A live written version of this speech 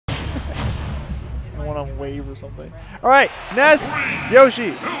on wave or something. All right, Ness,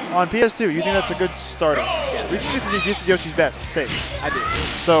 Yoshi on PS2. You think that's a good starter? We think this is Yoshi's best stage. I do.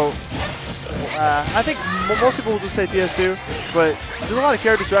 So I think most people will just say PS2, but there's a lot of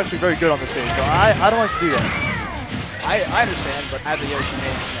characters who are actually very good on this stage. So I don't like to do that. I understand, but as a Yoshi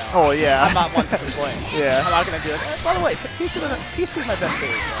main, oh yeah, I'm not one to complain. Yeah. I'm not gonna do it. By the way, PS2 is my best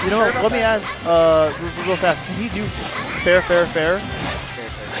stage. You know, let me ask real fast. Can he do fair?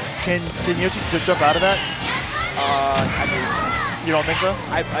 Can Yoshi just jump out of that? I believe so. You don't think so?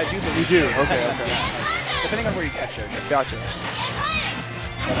 I do believe you do. So. Okay. Depending on where you catch Yoshi. Gotcha.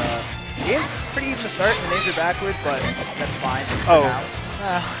 But the game's pretty even to start. The names are backwards, but that's fine. Oh.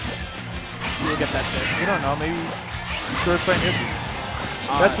 You'll get that soon. You don't know. Maybe SteR's playing Yoshi.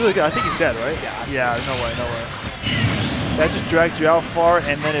 That's really good. I think he's dead, right? Yeah. Yeah. No way. That just drags you out far,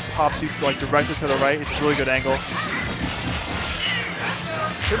 and then it pops you like directly to the right. It's a really good angle.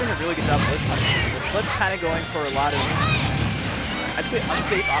 Doing a really good job with Flip kind of going for a lot of, I'd say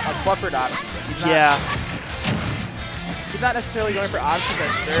unsafe, buffered options. He's not necessarily going for options that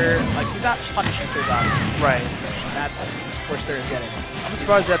SteR, like he's not punishing SteR's options. Right. And that's where SteR is getting. I'm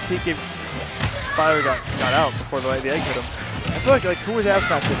surprised that PK fire got out before the egg hit him. I feel like who was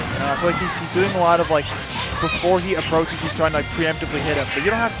Asean hitting? You know, I feel like he's doing a lot of like before he approaches, he's trying to like preemptively hit him. But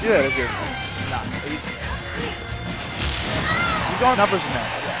you don't have to do that, is it? Nah, he's going numbers in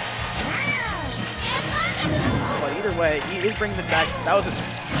Ness. But either way, he is bringing this back. That was a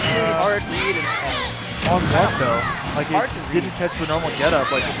really hard read. On what though? Like he didn't catch the normal get up.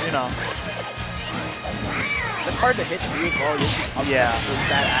 Like you know. It's hard to hit you as well. Yeah. With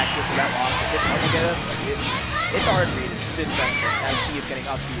that active for that long to hit normal get up. It's a hard read. It's a benefit as he is getting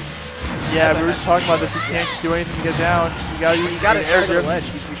up to you. Yeah, we were just talking about this. He can't do anything to get down. You gotta air grip. Ledge.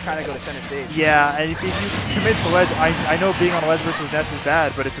 He's trying to go to center stage. Yeah, and if you commit to ledge, I know being on a ledge versus Ness is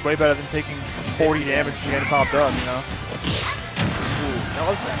bad, but it's way better than taking 40 damage from getting popped up, you know? Ooh, that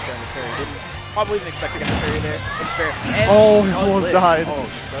was nice during the parry. Probably didn't expect to get the parry there. It's fair. And oh, he almost died. Oh,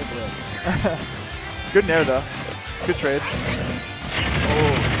 that was lit. Good nair, though. Good trade.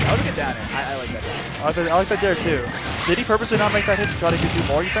 Oh, that was a good down air. I like that down. I like that there, too. Did he purposely not make that hit to try to get you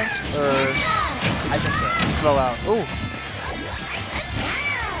more, you think? Or I think so. He fell out. Ooh.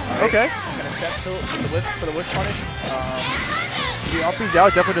 Okay. Gonna step for the whiff punish. The up he's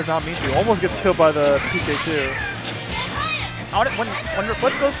out definitely does not mean to. Almost gets killed by the PK too. When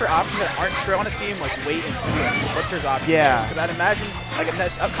Riflip goes for options that aren't true, I want to see him like wait and see what SteR's options. Yeah. Because I'd imagine like a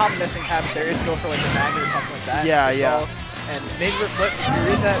common nesting habit there is to go for like the magnet or something like that. Yeah. And maybe Riflip, if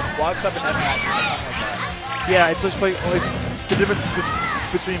there is that, walks up and has that or something like that. Yeah, it's just like the difference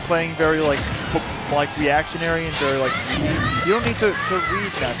between playing very like reactionary and very like read. You don't need to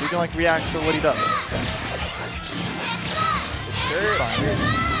read that. You can like react to what he does.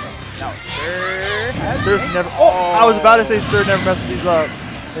 SteR's never. Oh, I was about to say SteR never messes these up.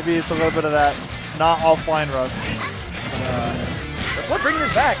 Maybe it's a little bit of that not offline rust. What bringing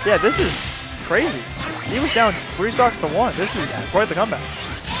this back? Yeah, this is crazy. He was down 3 stocks to 1. This is quite the comeback.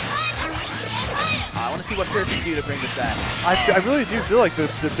 I want to see what SteR can do to bring this back. I really do feel like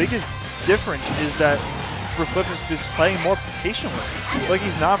the biggest difference is that Riflip is playing more patiently. Like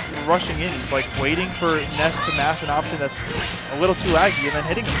he's not rushing in. He's like waiting for Ness to mash an option that's a little too laggy and then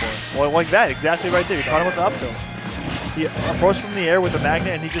hitting him for it. Well, like that, exactly right there. He caught him with the up tilt. He approached from the air with the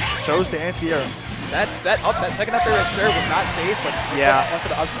magnet and he just chose to anti-air. That second up air at SteR was not safe, but went for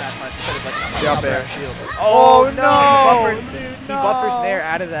the up smash instead of like up air shield. Oh no! He buffers Nair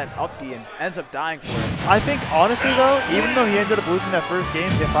out of that up B and ends up dying for it. I think honestly though, even though he ended up losing that first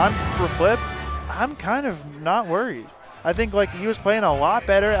game, if I'm Riflip, I'm kind of not worried. I think like he was playing a lot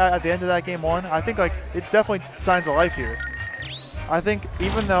better at the end of that game 1. I think like it's definitely signs of life here. I think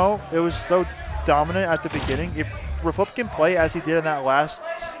even though it was so dominant at the beginning, if Riflip can play as he did in that last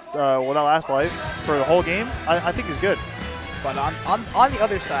life for the whole game, I think he's good. But on the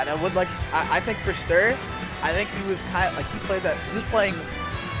other side, I would like to, I think for SteR, I think he was kind of like he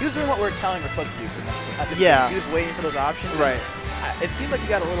was doing what we were telling Riflip to do for at the beginning. He was waiting for those options. Right. It seemed like he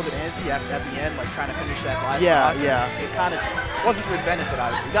got a little bit antsy at the end, like trying to finish that last stock. It kind of wasn't to his benefit,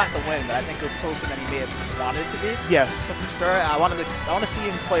 obviously. He got the win, but I think it was closer than he may have wanted it to be. Yes. So from SteR, I want to see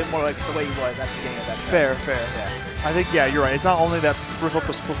him play more like the way he was at the beginning of that Fair. Yeah. I think, you're right. It's not only that Riflip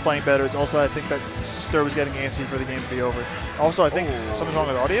was playing better, it's also I think that SteR was getting antsy for the game to be over. Also, I think something's wrong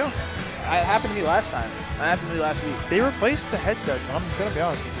with audio. It happened to me last time. It happened to me last week. They replaced the headsets, I'm going to be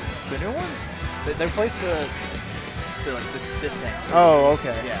honest with you. The new ones? They replaced this thing. Oh,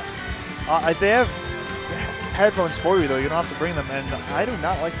 okay. Yeah. They have headphones for you, though. You don't have to bring them, and I do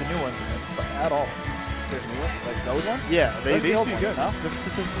not like the new ones at all. there's new ones, like those ones. Yeah, they Those are the used old to be ones, good. no? This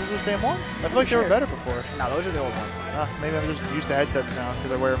is the same ones. I feel like they were better before. No, those are the old ones. Maybe I'm just used to headsets now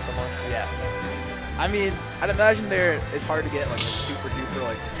because I wear them somewhere. Yeah. I mean, I'd imagine it's hard to get like super duper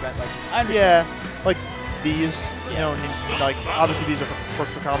like expensive. Like, I understand. Yeah, like these, you know, like obviously these are for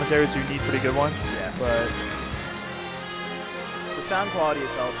commentary, so you need pretty good ones. Yeah. But the sound quality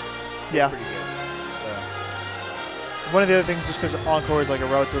itself is pretty good. So. One of the other things, just because Encore is like a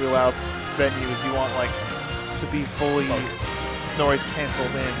relatively loud venue, is you want like to be fully noise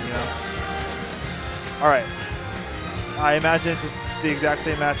canceled in, you know. All right. I imagine it's the exact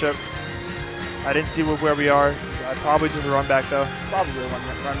same matchup. I didn't see where we are. I'd probably just run back though. Probably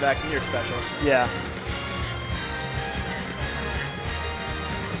run back near special. Yeah.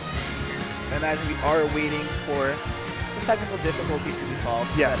 And as we are waiting for the technical difficulties to be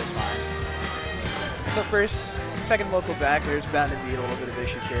solved, yes. That is fine. So first, second local back, there's bound to be a little bit of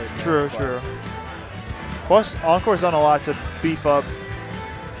issues here. True, true. Plus, Encore's done a lot to beef up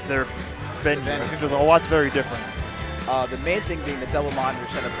their venue. I think there's a lot's very different. The main thing being the double monitor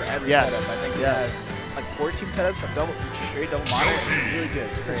setup for every setup. I think it has like 14 setups of straight double monitor. It's really good.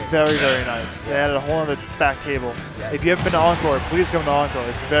 It's great. It's very, very nice. They added a whole other back table. Yeah. If you haven't been to Encore, please come to Encore.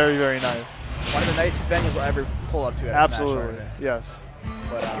 It's very, very nice. One of the nicest venues we'll ever pull up to. Absolutely. Yes.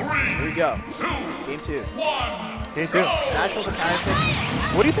 But here we go. Game 2. Game 2. Nationals and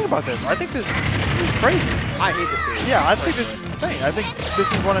counterpick. What do you think about this? I think this is crazy. I hate this stage. Yeah, I think this is insane. I think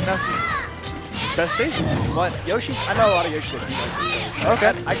this is one of Ness's best stages. But Yoshi's, I know a lot of Yoshi that do like this stage.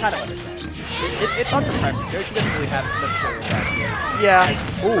 Okay. I kind of understand. It's up to preference. Yoshi doesn't really have necessarily a bad stage. Yeah.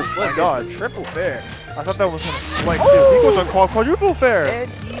 Oh my god. Triple fair. I thought that was going to spike too. He goes on quadruple fair. And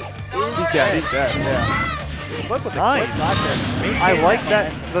he's dead. He's dead. Yeah. Nice. I like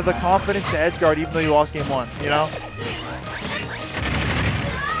that the confidence to edge guard even though you lost game 1. You know.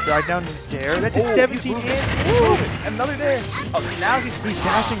 Drag down there. That did 17 in. Another there. Oh, see now he's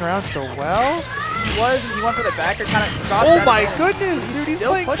dashing around so well. He was, and he went for the backer, kind of. Oh my goodness, dude! He's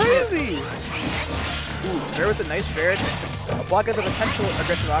playing crazy. Ooh, fair with a nice fair. A block of the potential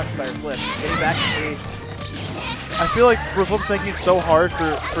aggressive option by Riflip. Getting back to stage. I feel like Riflip's making it so hard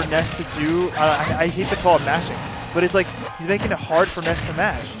for Ness to do. I hate to call it mashing, but it's like he's making it hard for Ness to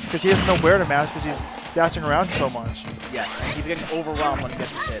mash because he doesn't know where to mash because he's dashing around so much. Yes, and he's getting overwhelmed when he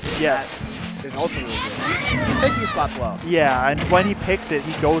gets his hit. Yes. That is also really good. He's picking his spots well. Yeah, and when he picks it,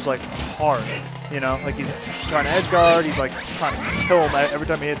 he goes like hard. You know, like he's trying to edge guard. He's like trying to kill him every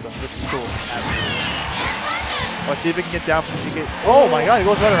time he hits him, which is cool. Let's see if he can get down from the Oh my god, he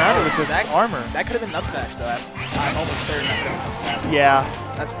goes right around it with the armor. That could have been nut smash though. I'm almost certain that could have been nut smash. Yeah.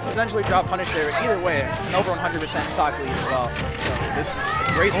 That's potentially drop punish there. Either way, an over 100% sock lead as well. So this is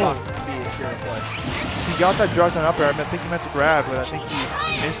a great spot to be here in play. He got that drop down up there. I think he meant to grab, but I think he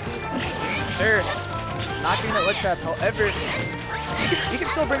missed it. Sure. Not getting that ledge trap. However, he can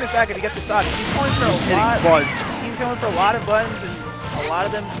still bring this back if he gets the stock. He's going for a lot of buttons. He's going for a lot of buttons, and a lot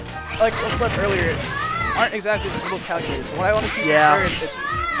of them, like Riflip earlier, aren't exactly the most calculated. So what I want to see is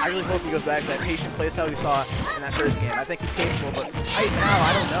I really hope he goes back to that patient playstyle we saw in that first game. I think he's capable, but right now,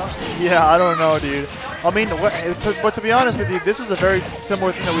 I don't know. Yeah, I don't know, dude. I mean, but to be honest with you, this is a very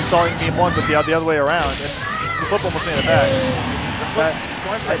similar thing that we saw in game 1, but the other way around. And Riflip almost made it back.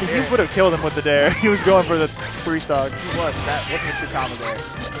 I think he would have killed him with the dare. He was going for the 3-stock. He was. That wasn't a true combo there.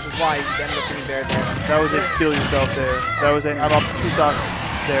 Which is why he ended up getting there. That was a kill yourself there. That was a I'm up 2 stocks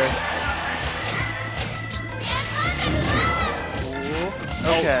there.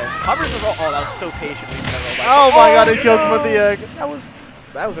 Okay. Covers of that was so patient. Oh my god, it kills him with the egg.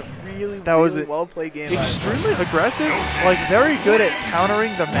 That was a really well played game. Extremely aggressive, like very good at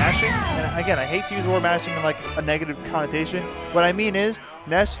countering the mashing. And again, I hate to use the word mashing in like a negative connotation. What I mean is,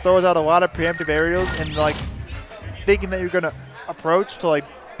 Ness throws out a lot of preemptive aerials and like thinking that you're gonna approach to like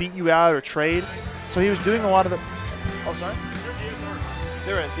beat you out or trade. So he was doing a lot of the. Oh, sorry.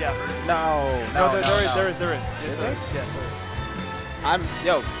 There is, yeah. There is. Yes, there is. Yes, there is.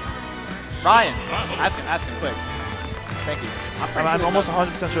 Ryan, ask him quick. Thank you. I'm almost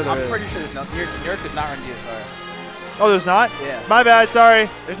 100% sure there is. I'm pretty sure there's no. New York does not run DSR. Oh, there's not? Yeah. My bad, sorry.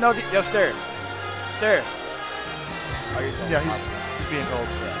 There's no SteR. SteR. Oh, you're told. Yeah, he's being told.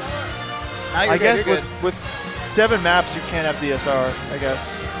 Yeah. I guess with 7 maps, you can't have DSR, I guess.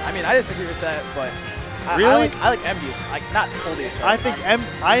 I mean, I disagree with that, but really? I like MDSR, like not full DSR. I think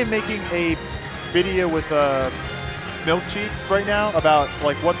I am making a video with Milk Cheat right now about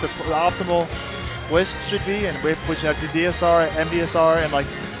like what the optimal list should be, and which have the DSR, MDSR, and like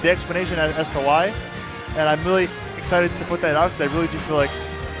the explanation as to why. And I'm really excited to put that out because I really do feel like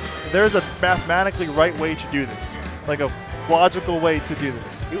there's a mathematically right way to do this, like a logical way to do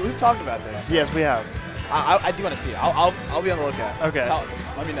this. We've talked about this. Yes, we have. I do want to see it. I'll be on the lookout. Okay.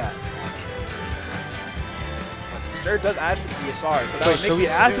 Let me know. SteR does ask for the DSR. So, wait, so he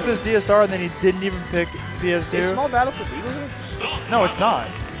asked if it was DSR and then he didn't even pick PS2? Is Small Battlefield legal? No, it's not.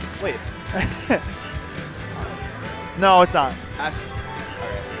 Wait. No, it's not. Okay.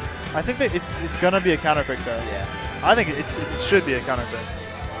 I think that it's gonna be a counter pick though. Yeah. I think it should be a counter pick.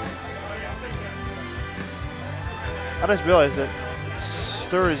 I just realized that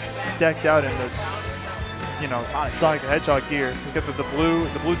SteR is decked out in the, you know, Sonic the Hedgehog gear. He's got the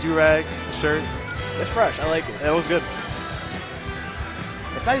blue do-rag, the shirt. It's fresh. I like it. It was good.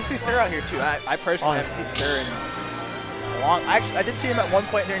 It's nice to see SteR out here too. I personally haven't seen SteR in a long. Actually, I did see him at one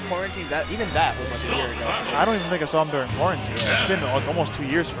point during quarantine. Even that was like a year ago. I don't even think I saw him during quarantine. It's been like almost 2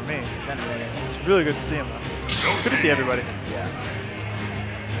 years for me. It's really good to see him though. Good to see everybody. Yeah.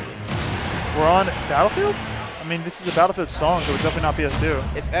 We're on Battlefield? I mean, this is a Battlefield song, so it's definitely not PS2.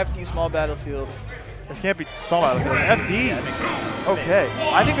 It's FD Small Battlefield. This can't be Small Battlefield. FD? Yeah, that makes sense. Okay.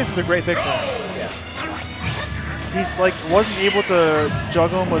 I think this is a great pick for him. Yeah. He's like, wasn't able to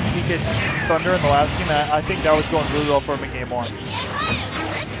juggle him with PK Thunder in the last game. I think that was going really well for him in game 1.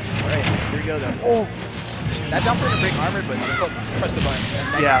 Alright, here we go though. Oh! That jump didn't break armor, but you press the button.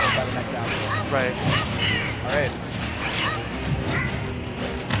 And yeah. By the next down. Right. Alright.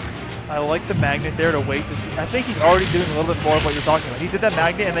 I like the magnet there to wait to see. I think he's already doing a little bit more of what you're talking about. He did that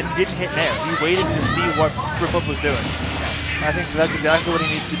magnet and then he didn't hit Nair. He waited to see what Riflip was doing. And I think that's exactly what he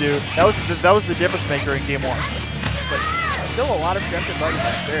needs to do. That was the difference maker in game 1. But still a lot of preemptive buttons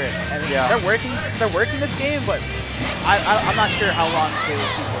on SteR. And yeah. They're working this game, but I'm not sure how long they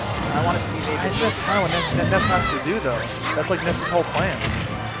will keep it. I want to see maybe. I think that's kind of what Ness has to do though. That's like Ness's whole plan.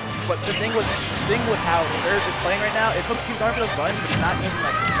 But the thing with how SteR is playing right now is he's going for those buttons, but he's not using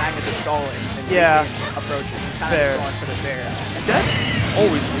like magnet to stall in approaches. He's kind of going for the fair. And that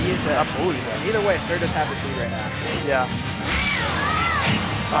always lead. Absolutely. Either way, SteR does have this lead right now. Yeah.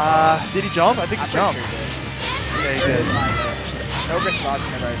 Did he jump? I think he jumped. Sure he yeah, he did. No risk dodging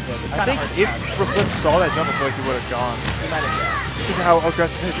the right foot. I think if Riflip saw that jump, I feel like he would have gone. He might have, yeah. Just because of how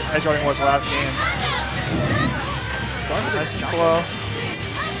aggressive his edge guarding was last game. Nice and slow.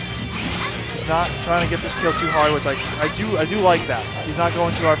 He's not trying to get this kill too hard, which I do like that. He's not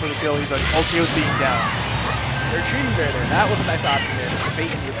going too hard for the kill. He's like okay with being down. They're treating better there. That was a nice option there.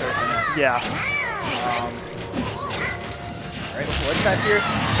 Baiting the approach. Yeah. Alright, let's try here.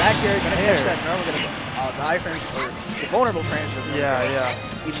 Back here, gonna catch that normal, gonna the high frames or the vulnerable frames. Yeah.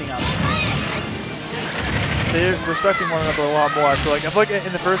 Evening out. They're respecting one another a lot more. I feel like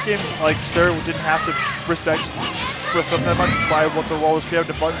in the first game, like SteR didn't have to respect Riflip that much by what the wall was created,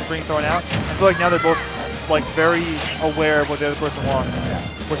 the buttons being thrown out. I feel like now they're both like very aware of what the other person wants,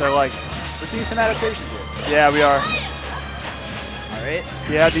 which I like. We're seeing some adaptations here. Yeah, we are. Alright.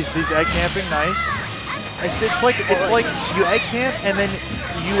 Yeah, these egg camping, nice. It's like you egg camp and then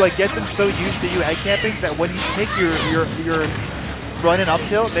you like get them so used to you egg camping that when you take your run and up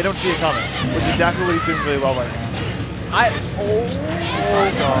tilt, they don't see it coming. Which is exactly what he's doing really well right now. Oh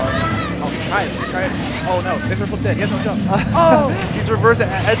god. Oh, try it. Oh no, it's Riflip dead. He has no jump. Oh! He's reverse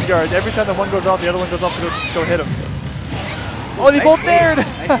edge guard. Every time the one goes off, the other one goes off to go hit him. Oh, they both dared!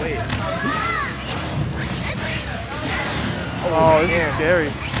 Nice wait. Oh, this is scary.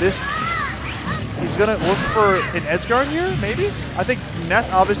 He's gonna look for an edge guard here, maybe? I think Ness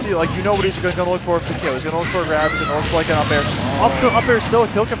obviously, like, you know what he's gonna look for the kill. He's gonna look for a grab, he's gonna look for like an up air. Up air is still a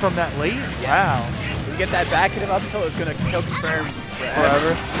kill confirm that late? Yes. Wow. You get that back hit him up tilt, it's gonna kill confirm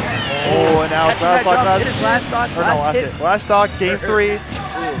forever. Oh, and now it's last stock. Last stock, game 3.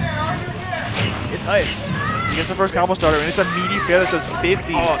 It's hype. He gets the first combo starter, and it's a meaty fair that does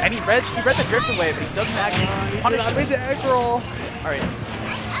 50. Oh, and he read the drift away, but he doesn't actually punish him. It's an egg roll. Alright.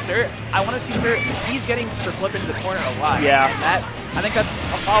 SteR, I want to see SteR. He's getting Riflip into the corner a lot. Yeah. And I think that's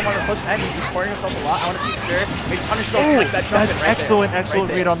a problem on Riflip's end. He's just cornering himself a lot. I want to see SteR maybe punish those like that jump. That's excellent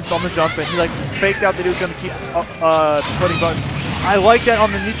read on the jump in. He like faked out that he was going to keep putting buttons. I like that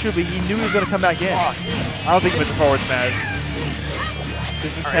on the Nichu, but he knew he was going to come back in. I don't think he went to forward smash.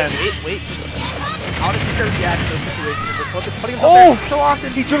 This is tense. Wait. I want to see SteR react to those situations. Riflip is putting himself there so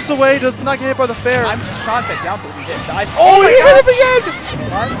often. He drifts away, does not get hit by the fair. I'm shocked that down tilt he hit. Oh, he hit him again!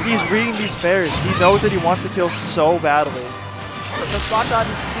 He's reading these fairs. He knows that he wants to kill so badly. The spot on.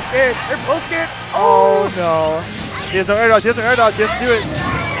 He's scared. They're both scared. Oh no. He has no air dodge. He has to do it.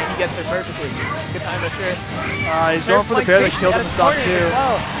 He gets there perfectly. Good time to SteR. He's going for the fair that killed him stock too.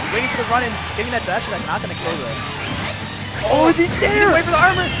 Waiting for the run and getting that dash attack, not going to kill them. Oh, he's there! Wait for the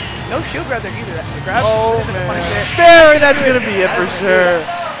armor. No shield grab there either. The grab there, and that's going to be it for sure.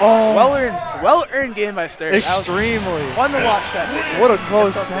 Oh. Well earned game by SteR. Extremely. Won the watch set. What a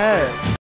close set.